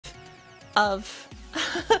of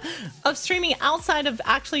of streaming outside of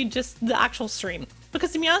actually just the actual stream.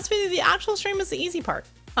 Because to be honest with you, the actual stream is the easy part.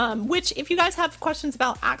 Which if you guys have questions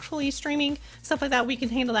about actually streaming, stuff like that, we can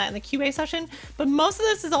handle that in the QA session. But most of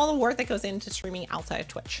this is all the work that goes into streaming outside of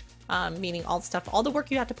Twitch. Meaning all the stuff, all the work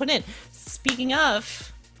you have to put in. Speaking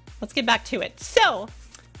of, let's get back to it. So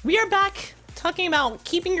we are back talking about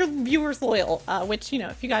keeping your viewers loyal, which, you know,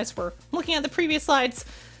 if you guys were looking at the previous slides,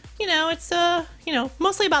 you know, it's, you know,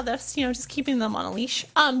 mostly about this, you know, just keeping them on a leash.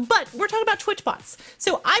 But we're talking about Twitch bots.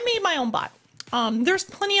 So I made my own bot. There's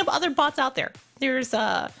plenty of other bots out there. There's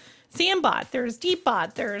Zambot, there's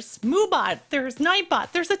Deepbot, there's Moobot, there's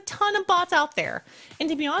Nightbot. There's a ton of bots out there. And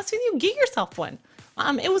to be honest with you, get yourself one.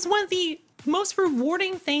 It was one of the most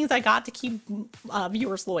rewarding things I got to keep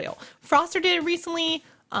viewers loyal. Froster did it recently.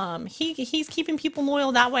 He's keeping people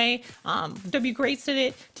loyal that way. W Greats did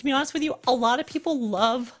it. To be honest with you, a lot of people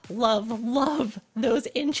love those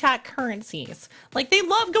in-chat currencies. Like, they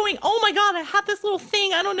love going, oh my god, I have this little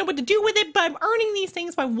thing, I don't know what to do with it, but I'm earning these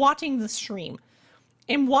things by watching the stream.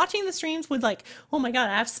 And watching the streams with, like, oh my god,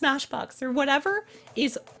 I have Smashbucks or whatever,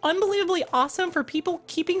 is unbelievably awesome for people,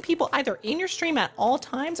 keeping people either in your stream at all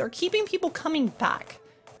times or keeping people coming back.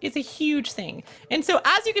 It's a huge thing. And so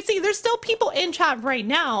as you can see, there's still people in chat right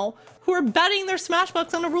now who are betting their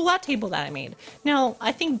Smashbucks on a roulette table that I made. Now,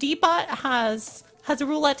 I think Deepbot has a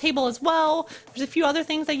roulette table as well. There's a few other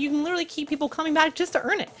things that you can literally keep people coming back just to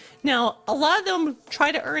earn it. Now, a lot of them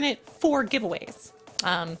try to earn it for giveaways.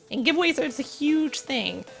 And giveaways are a huge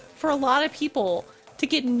thing for a lot of people to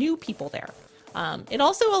get new people there. It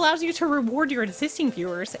also allows you to reward your existing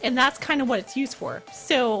viewers, and that's kind of what it's used for.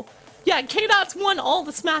 So yeah, K-Dot's won all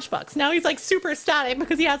the Smashbucks. Now he's like super ecstatic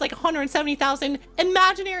because he has like 170,000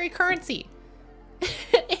 imaginary currency.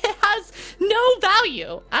 It has no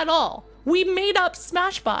value at all. We made up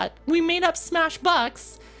Smashbot, we made up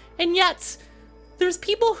Smashbucks, and yet there's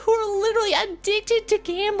people who are literally addicted to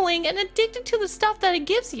gambling and addicted to the stuff that it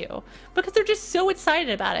gives you because they're just so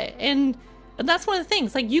excited about it. And that's one of the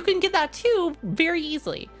things, like, you can get that too very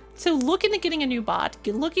easily. So look into getting a new bot,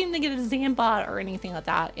 looking to get a Zambot or anything like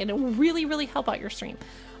that, and it will really, really help out your stream.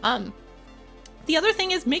 The other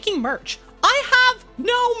thing is making merch. I have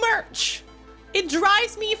no merch. It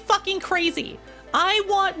drives me fucking crazy. I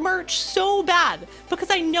want merch so bad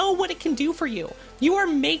because I know what it can do for you. You are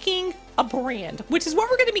making a brand, which is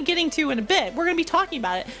what we're going to be getting to in a bit. We're going to be talking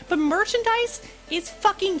about it, but merchandise is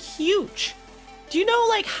fucking huge. Do you know,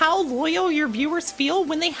 like, how loyal your viewers feel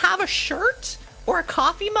when they have a shirt or a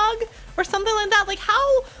coffee mug or something like that? Like,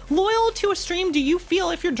 how loyal to a stream do you feel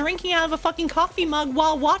if you're drinking out of a fucking coffee mug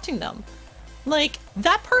while watching them? Like,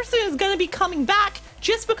 that person is going to be coming back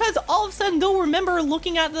just because all of a sudden they'll remember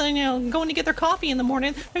looking at the, you know, going to get their coffee in the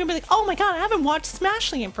morning. They're gonna be like, oh my god, I haven't watched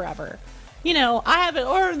Smashley in forever. You know, I haven't,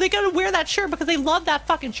 or they gotta wear that shirt because they love that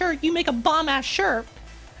fucking shirt. You make a bomb ass shirt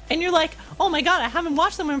and you're like, oh my god, I haven't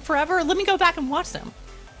watched them in forever. Let me go back and watch them.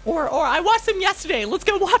 Or I watched them yesterday. Let's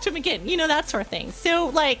go watch them again. You know, that sort of thing. So,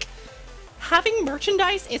 like, having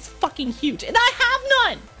merchandise is fucking huge. And I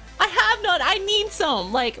have none. I have none. I need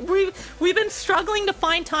some. Like, we've been struggling to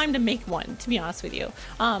find time to make one, to be honest with you.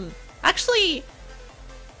 Actually,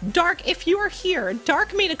 Dark, if you are here,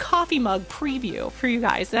 Dark made a coffee mug preview for you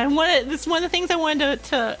guys. And this is one of the things I wanted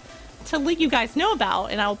to let you guys know about.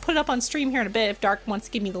 And I'll put it up on stream here in a bit if Dark wants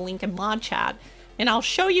to give me the link in mod chat. And I'll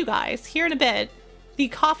show you guys here in a bit the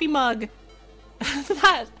coffee mug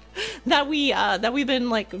that we've been,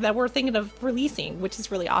 like, that we're thinking of releasing, which is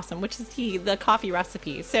really awesome, which is the coffee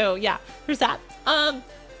recipe. So yeah, there's that.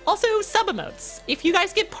 Also, sub emotes. If you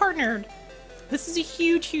guys get partnered, this is a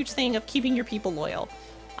huge thing of keeping your people loyal.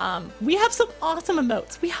 We have some awesome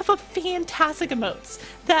emotes. We have a fantastic emotes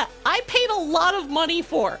that I paid a lot of money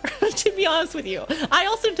for, to be honest with you. I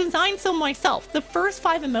also designed some myself. The first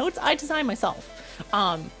 5 emotes I designed myself.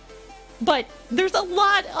 But there's a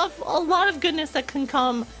lot of goodness that can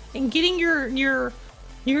come in getting your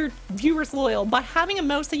viewers loyal by having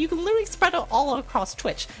emotes that you can literally spread out all across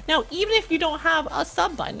Twitch. Now, even if you don't have a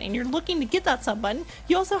sub button and you're looking to get that sub button,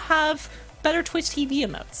 you also have Better Twitch TV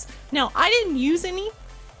emotes. Now, I didn't use any,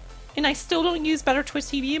 and I still don't use Better Twitch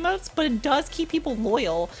TV emotes, but it does keep people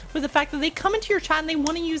loyal with the fact that they come into your chat and they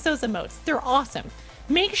want to use those emotes. They're awesome.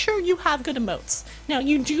 Make sure you have good emotes. Now,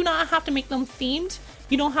 you do not have to make them themed.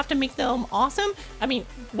 You don't have to make them awesome. I mean,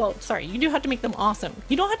 well, sorry, you do have to make them awesome.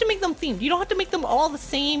 You don't have to make them themed. You don't have to make them all the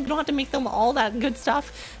same. You don't have to make them all that good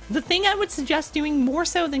stuff. The thing I would suggest doing more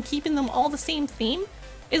so than keeping them all the same theme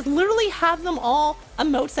is literally have them all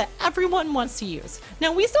emotes that everyone wants to use.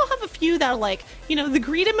 Now, we still have a few that are like, you know, the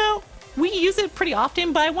greed emote we use it pretty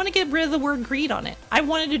often, but I want to get rid of the word greed on it. I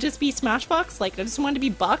wanted to just be Smashbucks. Like, I just wanted to be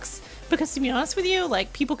bucks, because to be honest with you,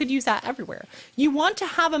 like, people could use that everywhere. You want to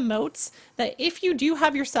have emotes that if you do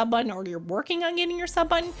have your sub button or you're working on getting your sub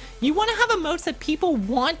button, you want to have emotes that people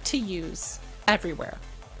want to use everywhere.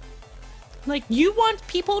 Like, you want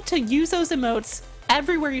people to use those emotes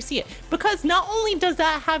everywhere you see it, because not only does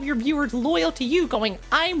that have your viewers loyal to you going,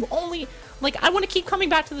 I'm only, like, I want to keep coming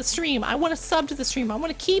back to the stream, I want to sub to the stream, I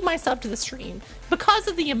want to keep my sub to the stream because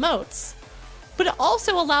of the emotes, but it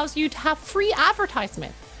also allows you to have free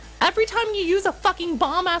advertisement. Every time you use a fucking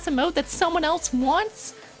bomb ass emote that someone else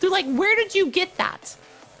wants, they're like, where did you get that?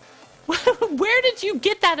 Where did you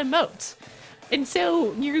get that emote? And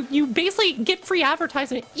so you basically get free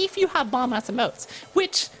advertisement if you have bomb ass emotes,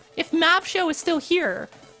 which, if Map Show is still here,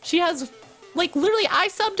 she has, like, literally, I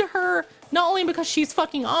subbed to her not only because she's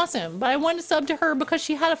fucking awesome, but I wanted to sub to her because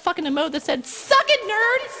she had a fucking emote that said, "Suck it,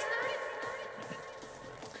 nerds!"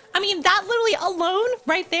 I mean, that literally alone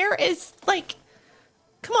right there is, like,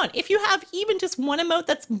 come on, if you have even just one emote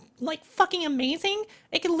that's, like, fucking amazing,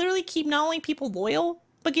 it can literally keep not only people loyal,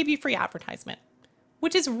 but give you free advertisement,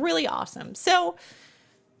 which is really awesome. So,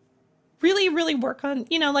 really, really work on,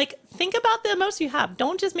 you know, like, think about the emotes you have.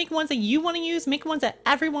 Don't just make ones that you want to use, make ones that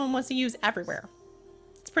everyone wants to use everywhere.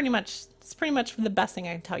 It's pretty much the best thing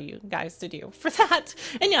I can tell you guys to do for that.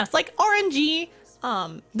 And yes, like RNG,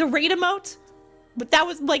 the raid emote, but that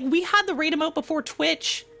was, like, we had the raid emote before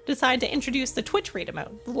Twitch decided to introduce the Twitch raid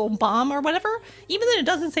emote, the little bomb or whatever, even though it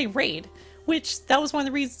doesn't say raid, which that was one of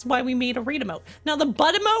the reasons why we made a raid emote. Now, the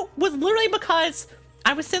butt emote was literally because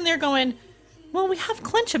I was sitting there going, well, we have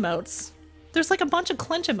clench emotes. There's like a bunch of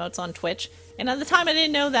clench emotes on Twitch. And at the time, I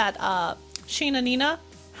didn't know that Shayna Nina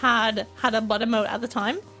had a butt emote at the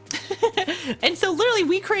time. And so literally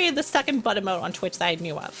we created the second butt emote on Twitch that I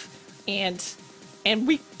knew of. And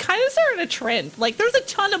we kind of started a trend. Like, there's a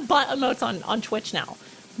ton of butt emotes on Twitch now.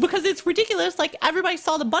 Because it's ridiculous. Like, everybody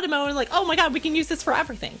saw the butt emote and like, oh my god, we can use this for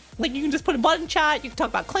everything. Like, you can just put a butt in chat, you can talk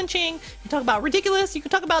about clenching, you can talk about ridiculous, you can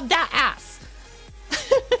talk about that ass.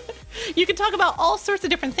 You can talk about all sorts of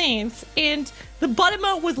different things, and the butt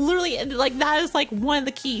emote was literally, like, that is like one of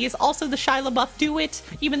the keys. Also, the Shia LaBeouf do it,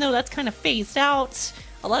 even though that's kind of phased out.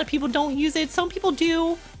 A lot of people don't use it. Some people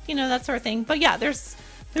do, you know, that sort of thing. But yeah, there's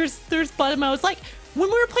butt emotes. Like, when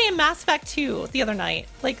we were playing Mass Effect 2 the other night,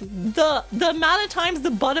 like, the amount of times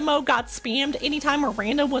the butt emote got spammed anytime a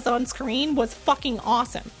random was on screen was fucking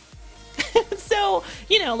awesome. So,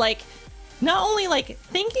 you know, like, not only, like,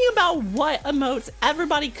 thinking about what emotes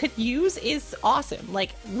everybody could use is awesome.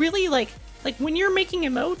 Like, really, like when you're making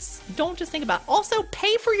emotes, don't just think about it. Also,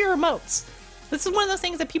 pay for your emotes. This is one of those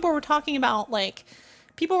things that people were talking about, like,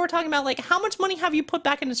 how much money have you put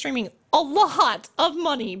back into streaming? A lot of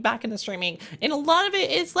money back into streaming. And a lot of it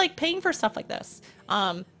is, like, paying for stuff like this.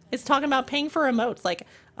 It's talking about paying for emotes. Like,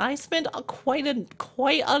 I spent quite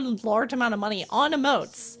a large amount of money on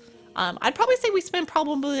emotes. I'd probably say we spent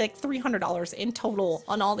probably like $300 in total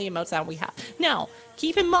on all the emotes that we have. Now,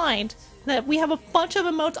 keep in mind that we have a bunch of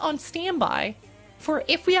emotes on standby for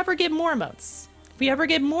if we ever get more emotes. If we ever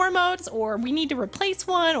get more emotes, or we need to replace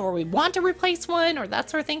one, or we want to replace one, or that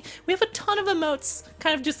sort of thing, we have a ton of emotes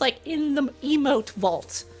kind of just like in the emote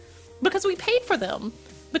vault. Because we paid for them.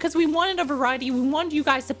 Because we wanted a variety, we wanted you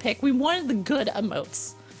guys to pick, we wanted the good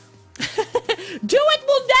emotes. Do it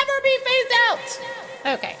will never be phased out!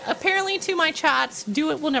 Okay, apparently to my chats, do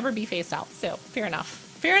it will never be phased out. So, fair enough.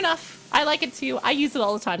 Fair enough. I like it too. I use it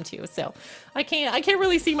all the time too. So, I can't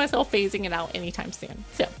really see myself phasing it out anytime soon.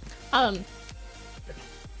 So,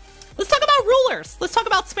 let's talk about rulers. Let's talk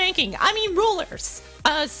about spanking. I mean rulers.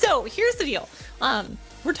 So, here's the deal.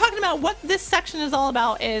 We're talking about what this section is all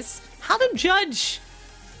about is how to judge.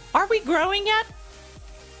 Are we growing yet?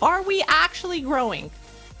 Are we actually growing?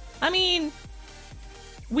 I mean,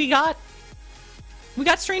 we got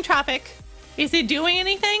stream traffic. Is it doing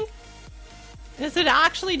anything? Is it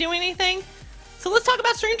actually doing anything? So let's talk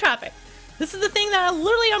about stream traffic. This is the thing that I'm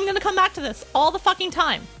going to come back to this all the fucking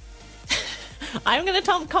time. I'm going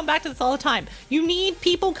to come back to this all the time. You need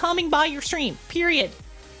people coming by your stream, period.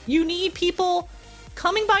 You need people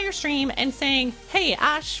coming by your stream and saying, hey,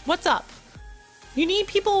 Ash, what's up? You need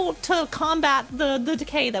people to combat the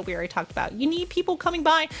decay that we already talked about. You need people coming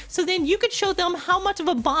by so then you could show them how much of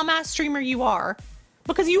a bomb-ass streamer you are.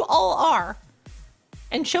 Because you all are.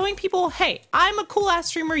 And showing people, hey, I'm a cool-ass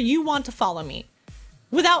streamer, you want to follow me.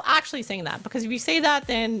 Without actually saying that. Because if you say that,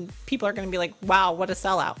 then people are going to be like, wow, what a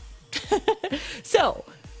sellout. So,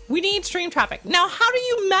 we need stream traffic. Now, how do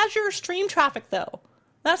you measure stream traffic, though?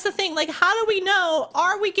 That's the thing. Like, how do we know,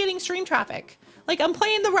 are we getting stream traffic? Like, I'm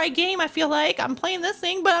playing the right game. I feel like I'm playing this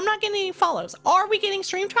thing, but I'm not getting any follows. Are we getting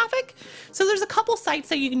stream traffic? So there's a couple sites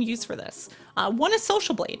that you can use for this. One is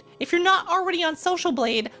Social Blade. If you're not already on Social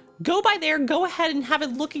Blade, go by there, go ahead and have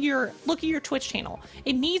it look at your Twitch channel.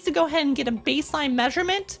 It needs to go ahead and get a baseline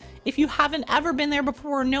measurement if you haven't ever been there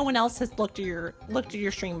before, no one else has looked at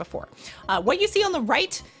your stream before. What you see on the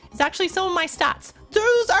right is actually some of my stats.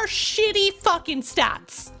 Those are shitty fucking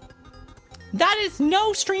stats. That is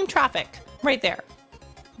no stream traffic right there.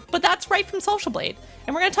 But that's right from Social Blade.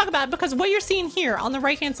 And we're going to talk about it because what you're seeing here on the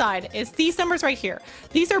right hand side is these numbers right here.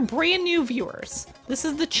 These are brand new viewers. This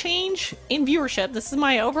is the change in viewership. This is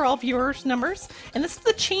my overall viewers numbers. And this is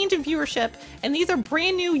the change in viewership. And these are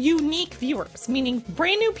brand new unique viewers, meaning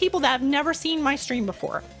brand new people that have never seen my stream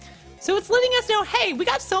before. So it's letting us know, hey, we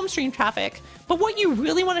got some stream traffic, but what you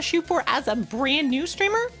really want to shoot for as a brand new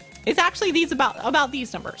streamer is actually these about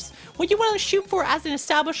these numbers. What you want to shoot for as an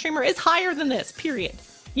established streamer is higher than this, period.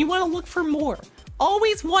 You want to look for more.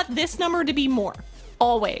 Always want this number to be more.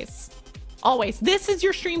 Always. Always. This is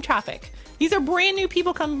your stream traffic. These are brand new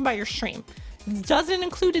people coming by your stream. This doesn't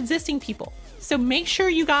include existing people. So make sure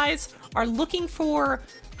you guys are looking for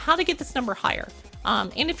how to get this number higher.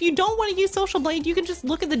 And if you don't want to use Social Blade, you can just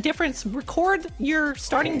look at the difference, record your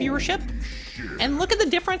starting viewership, and look at the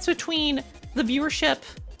difference between the viewership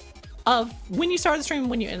of when you start the stream and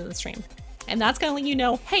when you end the stream. And that's going to let you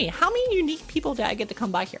know, hey, how many unique people did I get to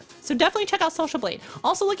come by here? So definitely check out Social Blade.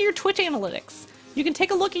 Also look at your Twitch analytics. You can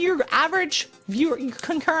take a look at your average your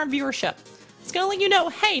concurrent viewership. It's going to let you know,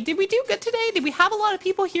 hey, did we do good today? Did we have a lot of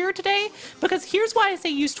people here today? Because here's why I say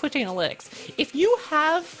use Twitch analytics. If you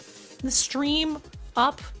have the stream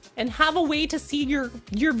up and have a way to see your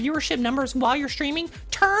viewership numbers while you're streaming,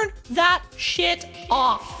 turn that shit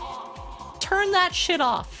off. Turn that shit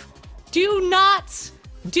off. Do not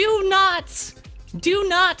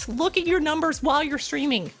look at your numbers while you're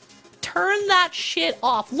streaming. Turn that shit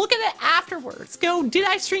off. Look at it afterwards. Go, did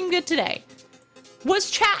I stream good today?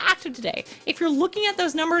 Was chat active today? If you're looking at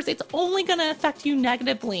those numbers, it's only going to affect you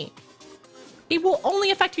negatively. It will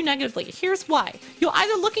only affect you negatively. Here's why. You'll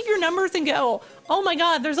either look at your numbers and go, oh my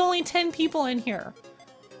God, there's only 10 people in here.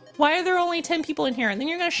 Why are there only 10 people in here? And then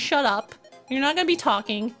you're going to shut up. You're not going to be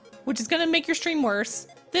talking, which is going to make your stream worse.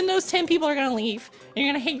 Then those 10 people are going to leave and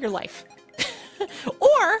you're going to hate your life.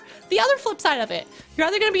 Or the other flip side of it, you're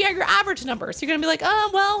either going to be at your average numbers. You're going to be like, oh,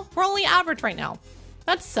 well, we're only average right now.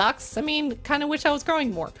 That sucks. I mean, kind of wish I was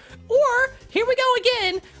growing more. Or here we go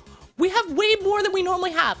again. We have way more than we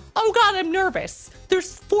normally have. Oh God, I'm nervous.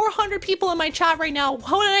 There's 400 people in my chat right now.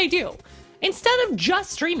 What did I do? Instead of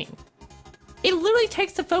just streaming, it literally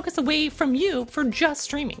takes the focus away from you for just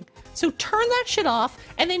streaming. So turn that shit off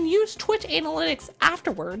and then use Twitch analytics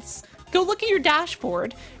afterwards. Go look at your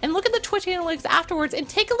dashboard and look at the Twitch analytics afterwards and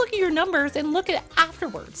take a look at your numbers and look at it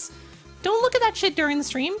afterwards. Don't look at that shit during the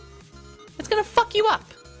stream. It's gonna fuck you up.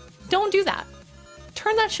 Don't do that.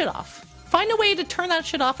 Turn that shit off. Find a way to turn that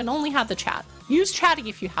shit off and only have the chat. Use chatting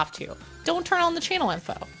if you have to. Don't turn on the channel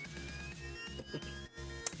info.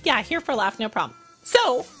 Yeah, here for a laugh, no problem.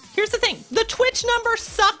 So, here's the thing. The Twitch numbers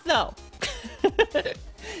suck though.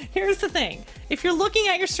 Here's the thing. If you're looking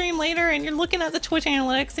at your stream later and you're looking at the Twitch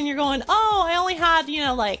analytics and you're going, oh, I only had, you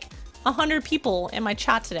know, like 100 people in my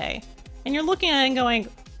chat today. And you're looking at it and going,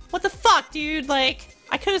 what the fuck, dude? Like,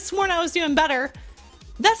 I could have sworn I was doing better.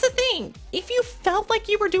 That's the thing. If you felt like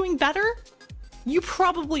you were doing better, you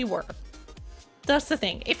probably were. That's the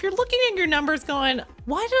thing. If you're looking at your numbers going,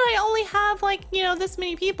 why did I only have like, you know, this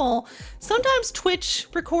many people? Sometimes Twitch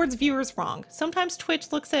records viewers wrong. Sometimes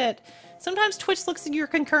Twitch looks at your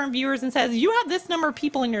concurrent viewers and says, you have this number of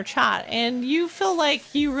people in your chat and you feel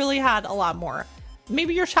like you really had a lot more.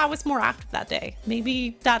 Maybe your chat was more active that day.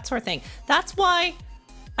 Maybe that sort of thing. That's why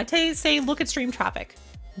I tell you to say, look at stream traffic.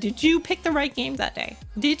 Did you pick the right game that day?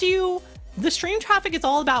 The stream traffic is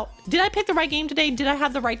all about, did I pick the right game today? Did I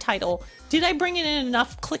have the right title? Did I bring in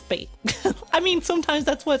enough clickbait? I mean, sometimes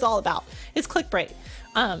that's what it's all about. It's clickbait.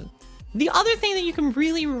 The other thing that you can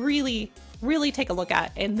really take a look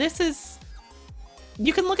at, and this is,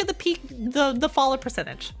 you can look at the follow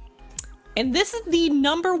percentage. And this is the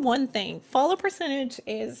number one thing. Follow percentage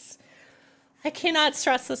is, I cannot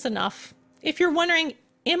stress this enough. If you're wondering,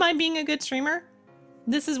 am I being a good streamer?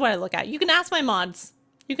 This is what I look at. You can ask my mods.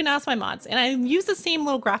 You can ask my mods. And I use the same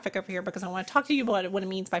little graphic over here because I want to talk to you about what it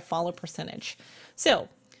means by follow percentage. So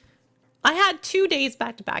I had 2 days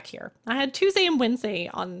back to back here. I had Tuesday and Wednesday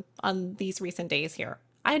on these recent days here.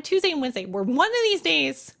 I had Tuesday and Wednesday where one of these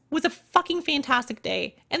days was a fucking fantastic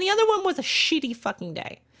day and the other one was a shitty fucking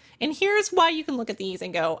day. And here's why you can look at these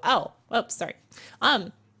and go, oh, oops, sorry.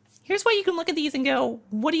 Here's here's why you can look at these and go,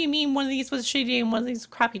 what do you mean one of these was a shitty day and one of these was a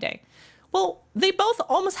crappy day? Well, they both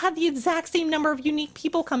almost had the exact same number of unique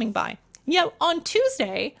people coming by. Yet on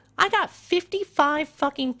Tuesday, I got 55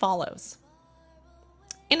 fucking follows.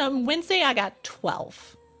 And on Wednesday, I got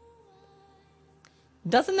 12.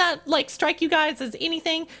 Doesn't that like strike you guys as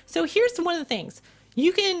anything? So here's one of the things.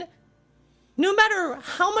 You can, no matter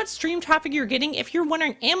how much stream traffic you're getting, if you're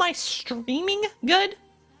wondering, am I streaming good?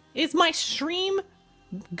 Is my stream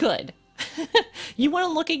good? You want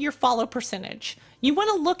to look at your follow percentage. You want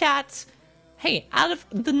to look at, hey, out of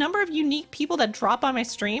the number of unique people that drop on my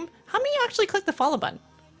stream, how many actually clicked the follow button?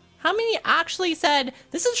 How many actually said,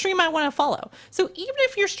 this is a stream I want to follow? So even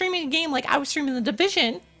if you're streaming a game like I was streaming The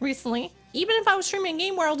Division recently, even if I was streaming a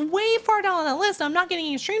game where I was way far down on the list and I'm not getting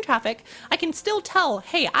any stream traffic, I can still tell,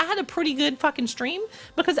 hey, I had a pretty good fucking stream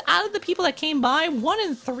because out of the people that came by, 1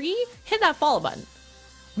 in 3 hit that follow button.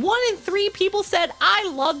 1 in 3 people said, I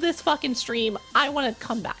love this fucking stream. I want to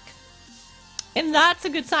come back. And that's a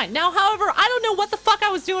good sign. Now, however, I don't know what the fuck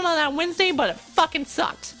I was doing on that Wednesday, but it fucking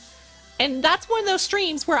sucked. And that's one of those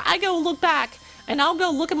streams where I go look back and I'll go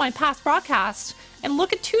look at my past broadcast and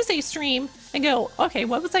look at Tuesday's stream and go, okay,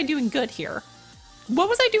 what was I doing good here? What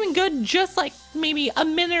was I doing good just like maybe a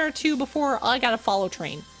minute or two before I got a follow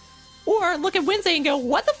train? Or look at Wednesday and go,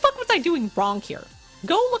 what the fuck was I doing wrong here?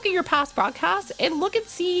 Go look at your past broadcasts and look and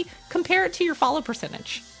see, compare it to your follow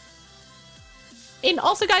percentage. And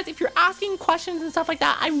also, guys, if you're asking questions and stuff like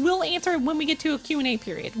that, I will answer it when we get to a Q&A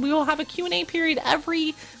period. We will have a Q&A period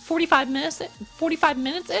every 45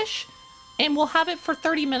 minutes-ish, and we'll have it for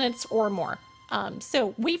 30 minutes or more.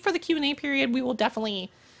 So wait for the Q&A period. We will definitely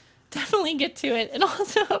get to it. And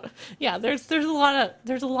also, yeah, there's a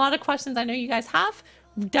lot of questions I know you guys have.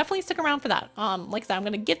 Definitely stick around for that. Like I said, I'm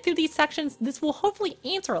going to get through these sections. This will hopefully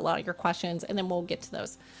answer a lot of your questions, and then we'll get to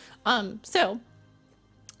those. So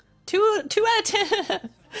 2 out of 10,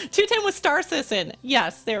 210 with Star Citizen.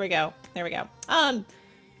 Yes, there we go. There we go. And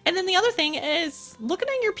then the other thing is looking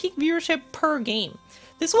at your peak viewership per game.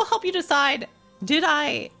 This will help you decide, did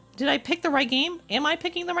I pick the right game? Am I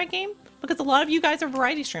picking the right game? Because a lot of you guys are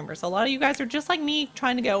variety streamers. A lot of you guys are just like me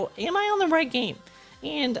trying to go, am I on the right game?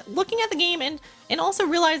 And looking at the game and also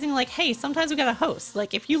realizing like, hey, sometimes we got a host.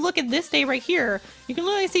 Like if you look at this day right here, you can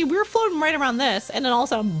literally see we're floating right around this and then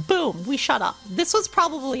also boom, we shut up. This was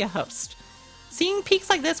probably a host. Seeing peaks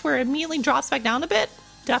like this where it immediately drops back down a bit,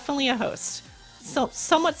 definitely a host. So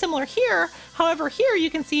somewhat similar here. However, here you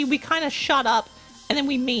can see we kind of shot up and then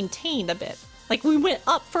we maintained a bit. Like we went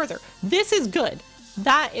up further. This is good.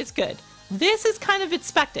 That is good. This is kind of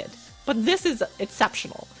expected, but this is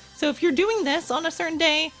exceptional. So if you're doing this on a certain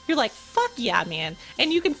day, you're like, fuck yeah, man.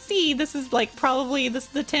 And you can see this is like probably this is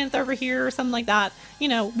the 10th over here or something like that. You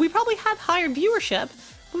know, we probably had higher viewership,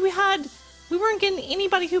 but we weren't getting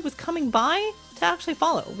anybody who was coming by to actually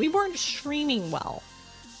follow. We weren't streaming well.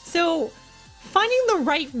 So finding the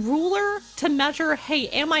right ruler to measure, hey,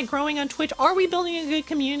 am I growing on Twitch? Are we building a good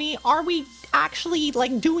community? Are we actually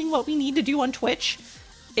like doing what we need to do on Twitch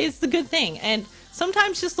is the good thing. And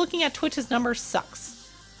sometimes just looking at Twitch's numbers sucks.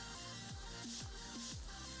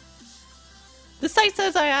 The site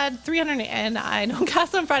says I had 300 and I don't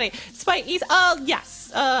cast on Friday. Despite East,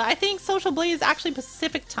 yes. I think Social Blade is actually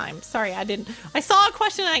Pacific time. Sorry, I saw a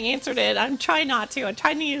question and I answered it. I'm trying not to. I'm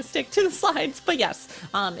trying to stick to the slides, but yes,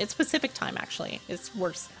 it's Pacific time actually. It's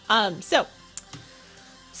worse.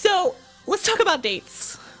 So let's talk about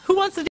dates. Who wants to